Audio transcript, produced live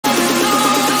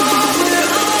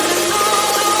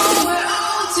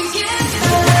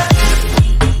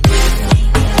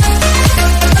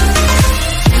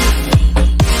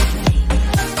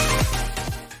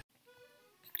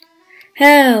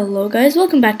Hello guys,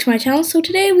 welcome back to my channel. So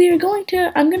today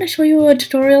I'm going to show you a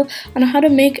tutorial on how to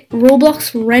make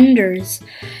Roblox renders.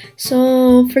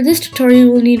 So for this tutorial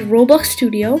you will need Roblox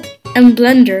Studio and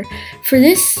Blender. For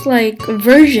this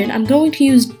version, I'm going to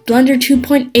use Blender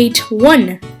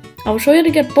 2.81. I will show you how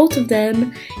to get both of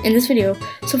them in this video.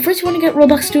 So first you want to get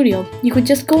Roblox Studio. You could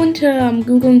just go into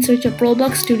Google and search up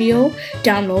Roblox Studio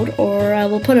download, or I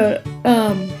will put a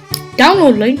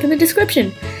download link in the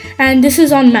description. And this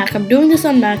is on Mac. I'm doing this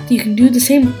on Mac. You can do the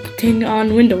same thing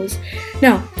on Windows.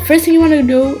 Now, first thing you want to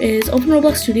do is open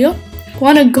Roblox Studio. You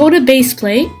want to go to Base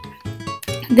Play.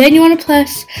 Then you want to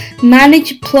press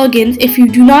Manage Plugins if you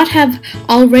do not have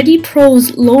Already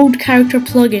Pro's Load Character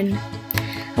plugin.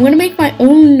 I'm going to make my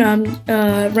own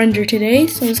render today.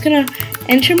 So I'm just going to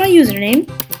enter my username.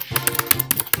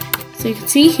 So you can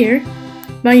see here,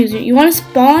 my username. You want to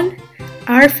spawn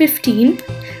R15.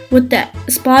 with the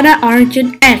spawn at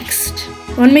origin X.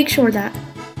 You want to make sure that.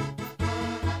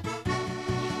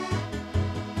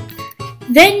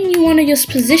 Then you want to just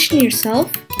position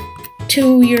yourself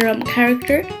to your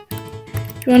character.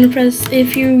 You want to press,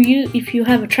 if you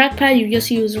have a trackpad, you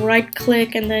just use right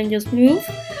click and then just move.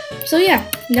 So yeah,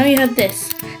 now you have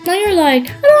this. Now you're like,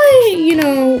 how do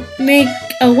I, make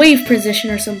a wave position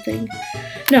or something?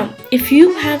 No, if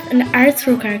you have an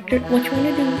arthro character, what you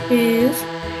want to do is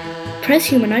press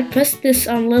humanoid, press this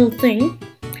little thing.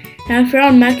 Now if you're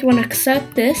on Mac, you want to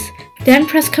accept this, then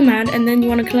press command, and then you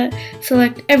want to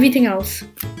select everything else.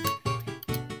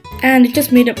 And it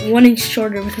just made it 1 inch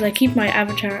shorter because I keep my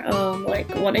avatar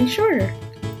 1 inch shorter.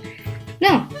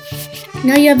 Now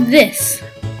you have this.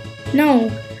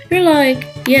 Now you're like,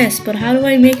 yes, but how do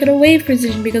I make it a wave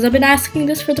position? Because I've been asking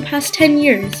this for the past 10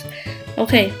 years.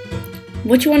 Okay,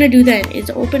 what you want to do then is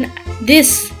open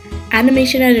this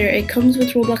animation editor. It comes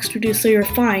with Roblox Studio, so you're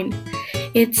fine.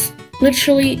 It's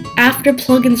literally after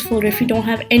plugins folder if you don't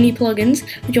have any plugins.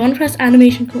 But you want to press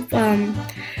animation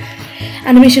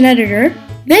editor.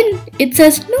 Then it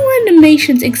says no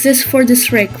animations exist for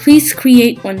this rig. Please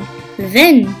create one.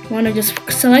 Then you want to just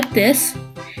select this,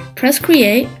 press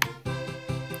create,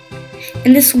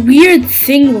 and this weird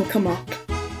thing will come up.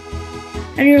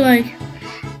 And you're like,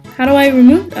 how do I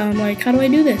remove? How do I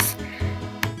do this?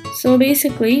 So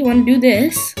basically, you want to do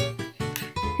this.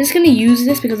 I'm just going to use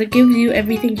this because it gives you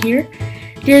everything here.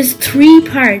 There's 3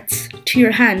 parts to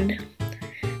your hand.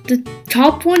 The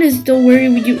top one is the where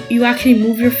you actually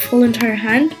move your full entire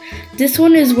hand. This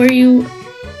one is where you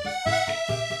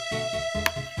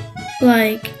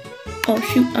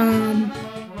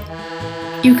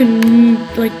you can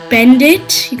bend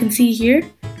it. You can see here,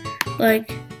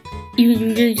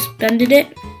 you just bended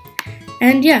it,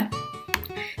 and yeah.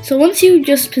 So once you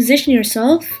just position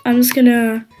yourself, I'm not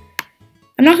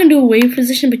gonna do a wave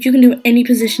position, but you can do any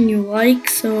position you like.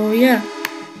 So yeah,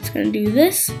 just gonna do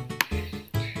this.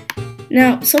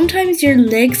 Now sometimes your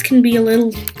legs can be a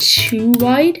little too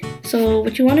wide. So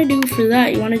what you want to do for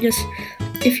that, you want to just,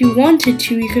 if you wanted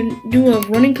to, you can do a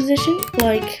running position.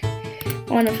 Like,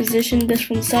 I want to position this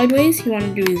from sideways. You want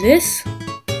to do this,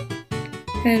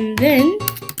 and then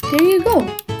there you go.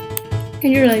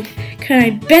 And you're like, can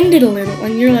I bend it a little?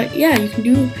 And you're like, yeah, you can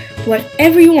do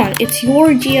whatever you want. It's your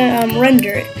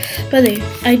render. By the way,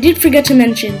 I did forget to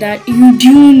mention that you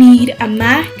do need a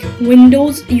Mac,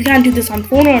 Windows. You can't do this on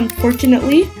phone,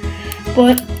 unfortunately.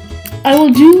 But I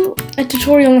will do a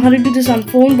tutorial on how to do this on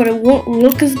phone, but it won't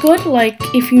look as good,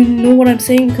 if you know what I'm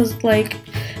saying, because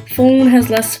phone has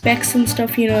less specs and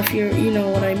stuff, if you know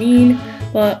what I mean.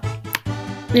 But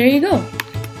there you go.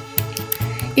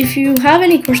 If you have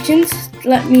any questions,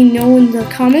 let me know in the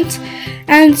comments.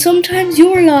 And sometimes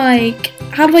you're like,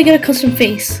 how do I get a custom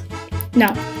face?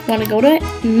 Now, want to go to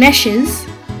meshes,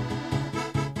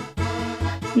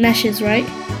 right?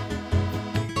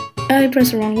 I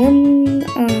pressed the wrong one.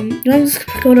 You want to just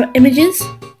go to images,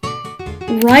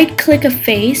 right click a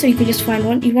face, so you can just find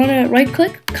one. You want to right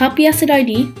click, copy asset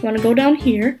ID. You want to go down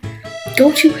here,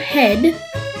 go to head,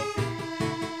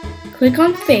 click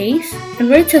on face, and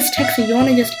where it says text, you want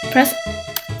to just press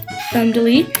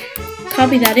delete,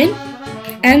 copy that in,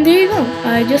 and there you go.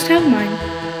 I just have mine.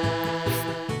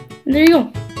 And there you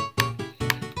go.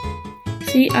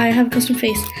 See, I have a custom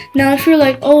face. Now if you're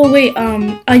like, oh wait,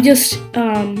 I just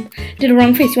did a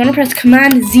wrong face, you want to press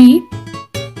Command Z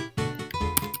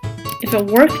if it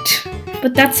worked,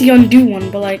 but that's the undo one.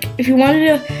 But if you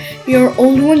wanted your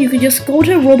old one, you could just go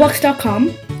to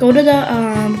roblox.com, go to the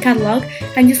catalog,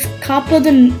 and just copy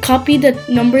the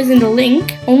numbers in the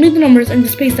link, only the numbers, and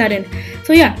just paste that in.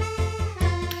 So yeah,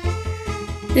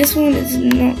 this one is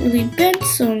not really bent,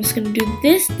 so I'm just gonna do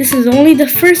this. This is only the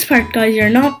first part, guys. You're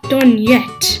not done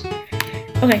yet.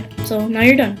 Okay, so now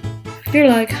you're done. You're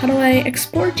like, how do I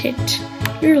export it?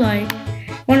 You're like,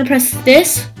 want to press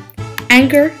this,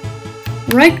 anchor,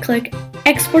 right click,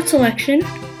 export selection.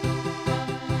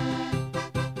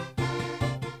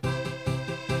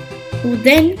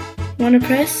 Then want to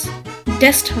press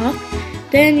desktop.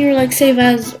 Then you're like, save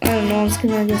as, I don't know, I'm just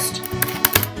gonna just,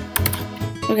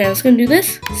 okay, let's gonna do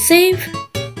this, save,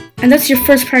 and that's your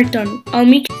first part done. I'll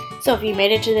meet you. So if you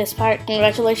made it to this part,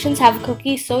 congratulations, have a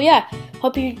cookie. So yeah,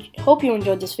 hope you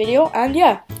enjoyed this video, and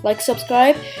yeah, like,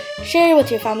 subscribe, share it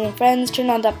with your family and friends, turn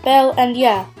on that bell, and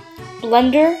yeah,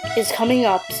 Blender is coming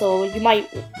up, so you might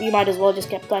as well just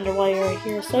get Blender while you're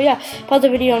here. So yeah, pause the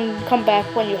video and come back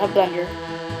when you have Blender.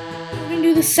 We're gonna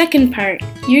do the second part.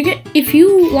 If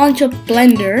you launch up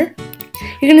Blender,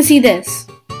 you're gonna see this.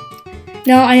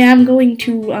 Now I am going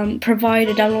to provide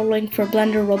a download link for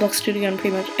Blender, Roblox Studio, and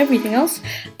pretty much everything else.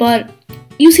 But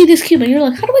you see this cube, and you're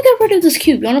like, how do I get rid of this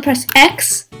cube? You want to press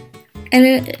X, and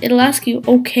it'll ask you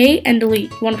OK and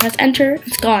delete. You want to press Enter,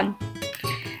 it's gone.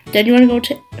 Then you want to go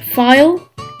to File,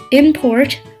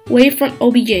 Import, Wavefront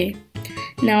OBJ.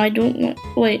 Now I don't want,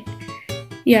 wait.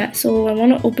 Yeah, so I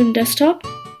want to open desktop,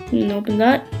 and open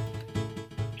that.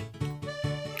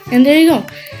 And there you go.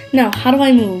 Now, how do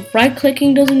I move? Right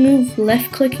clicking doesn't move,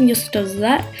 left clicking just does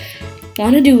that. What I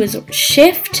want to do is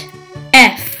Shift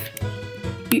F.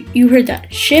 You heard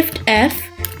that. Shift F,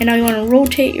 and now you want to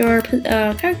rotate your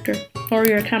character or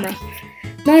your camera.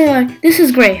 Now you're like, this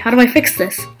is great. How do I fix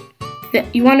this?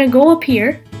 You want to go up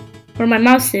here where my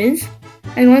mouse is,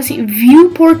 and you want to see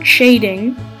viewport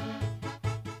shading,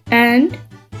 and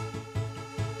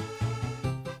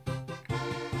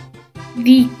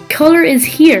the color is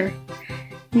here.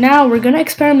 Now we're gonna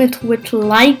experiment with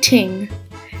lighting.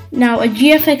 Now a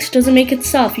GFX doesn't make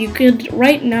itself. You could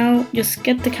right now just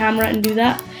get the camera and do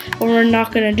that, but we're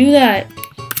not gonna do that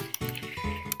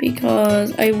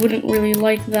because I wouldn't really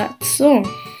like that. So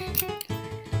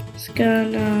it's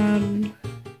gonna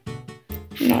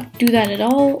not do that at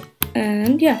all.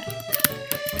 And yeah,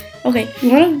 okay, you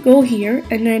want to go here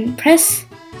and then press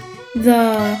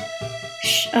the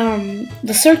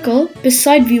circle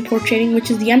beside viewport shading,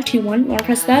 which is the empty one. You want to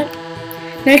press that.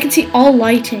 Now you can see all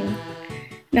lighting.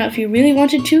 Now if you really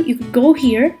wanted to, you could go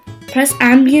here, press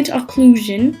ambient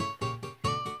occlusion.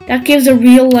 That gives a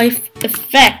real life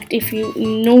effect. If you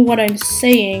know what I'm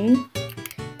saying,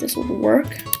 this would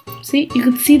work. See, you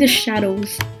can see the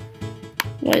shadows.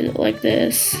 Why is it like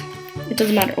this? It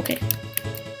doesn't matter. Okay,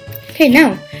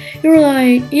 now you're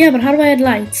like, yeah, but how do I add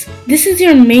lights? This is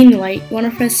your main light. You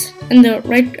want to press in the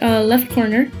right left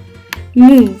corner,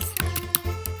 move.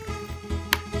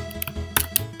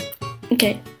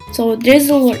 Okay, so there's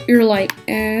your light,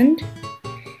 and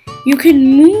you can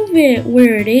move it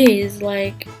where it is.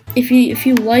 Like if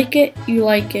you like it, you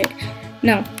like it.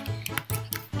 Now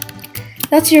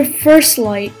that's your first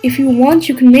light. If you want,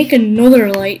 you can make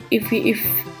another light if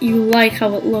you like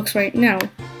how it looks right now.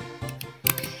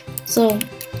 So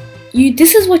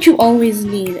this is what you always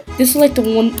need. This is like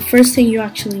the first thing you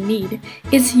actually need.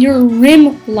 It's your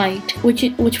rim light, which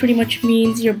pretty much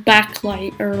means your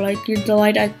backlight, or like the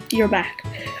light at your back,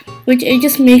 which it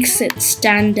just makes it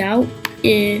stand out.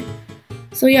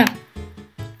 So yeah,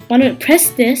 want to press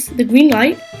this, the green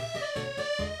light.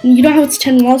 You know how it's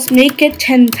 10 watts? Make it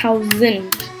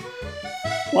 10,000.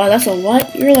 Wow, that's a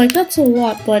lot. You're like, that's a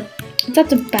lot, but it's at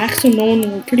the back, so no one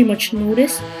will pretty much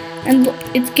notice. And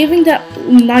it's giving that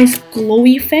nice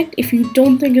glowy effect. If you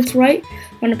don't think it's right,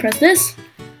 I'm gonna press this,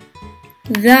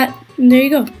 that, and there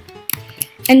you go.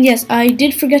 And yes, I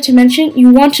did forget to mention, you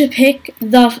want to pick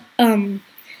the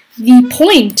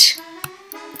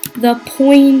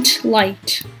point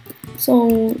light.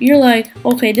 So you're like,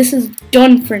 okay, this is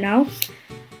done for now.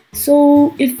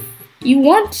 So if you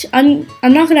want, I'm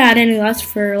not gonna add any less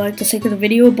for like the sake of the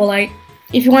video, but like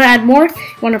if you want to add more,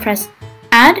 you want to press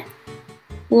add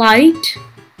light,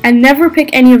 and never pick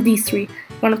any of these three.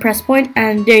 You want to press point,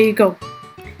 and there you go.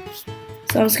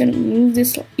 So I'm just gonna move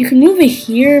this. You can move it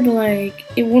here, but like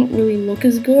it won't really look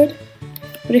as good.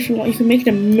 But if you want, you can make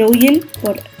it 1,000,000,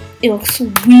 but it looks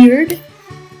weird.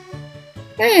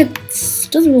 It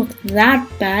doesn't look that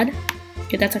bad.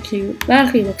 Okay, that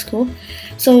actually looks cool.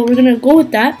 So we're gonna go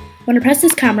with that. I'm gonna press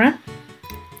this camera,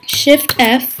 Shift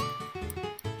F,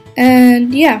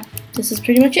 and yeah, this is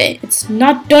pretty much it. It's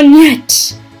not done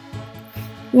yet.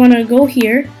 You wanna go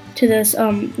here to this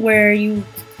where you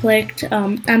clicked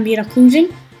ambient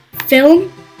occlusion,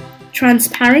 film,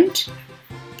 transparent,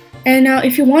 and now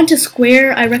if you want to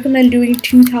square, I recommend doing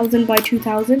 2000 by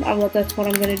 2000. That's what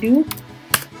I'm gonna do.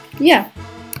 Yeah,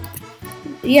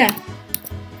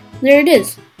 there it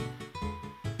is.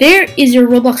 There is your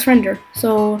Roblox render.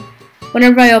 So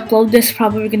Whenever I upload this,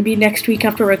 probably gonna be next week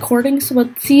after recording. So,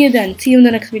 but see you then. See you in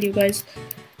the next video, guys.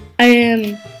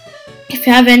 If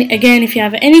you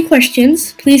have any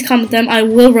questions, please comment them. I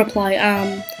will reply.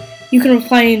 You can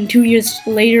reply in 2 years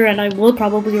later, and I will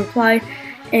probably reply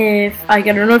if I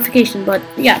get a notification. But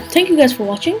yeah, thank you guys for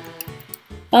watching.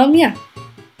 Yeah,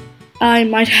 I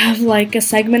might have like a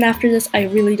segment after this. I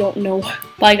really don't know.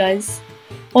 Bye, guys.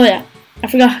 Oh yeah, I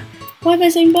forgot. Why am I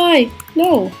saying bye?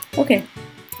 No. Okay.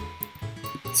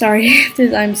 Sorry,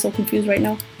 I'm so confused right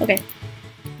now. Okay.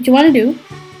 What you want to do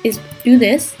is do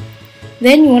this.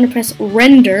 Then you want to press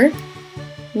render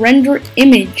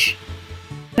image.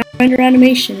 Not render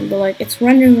animation, but like it's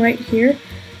rendering right here.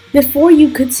 Before you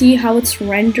could see how it's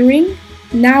rendering.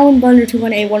 Now in Blender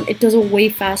 2.8.1 it does it way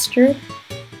faster.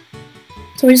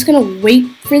 So we're just gonna wait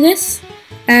for this,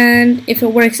 and if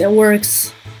it works, it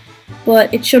works.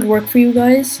 But it should work for you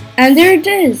guys. And there it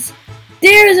is.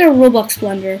 There is our Roblox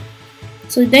Blender.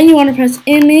 So then you want to press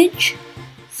image,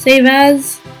 save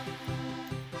as.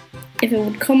 If it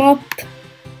would come up,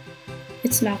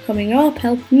 it's not coming up.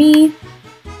 Help me.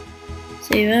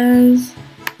 Save as.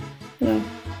 Oh.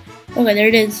 Okay, there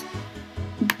it is.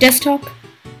 Desktop.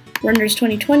 Renders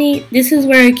 2020. This is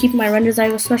where I keep my renders. I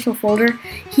have a special folder.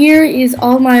 Here is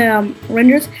all my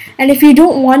renders. And if you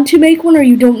don't want to make one or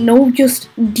you don't know, just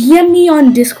DM me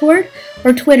on Discord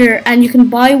or Twitter, and you can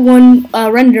buy one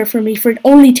render for me for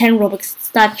only 10 Robux. It's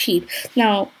that cheap.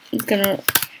 Now I'm gonna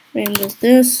render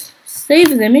this.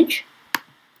 Save the image,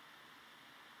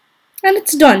 and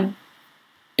it's done.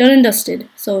 Done and dusted.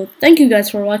 So thank you guys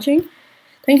for watching.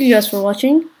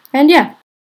 And yeah.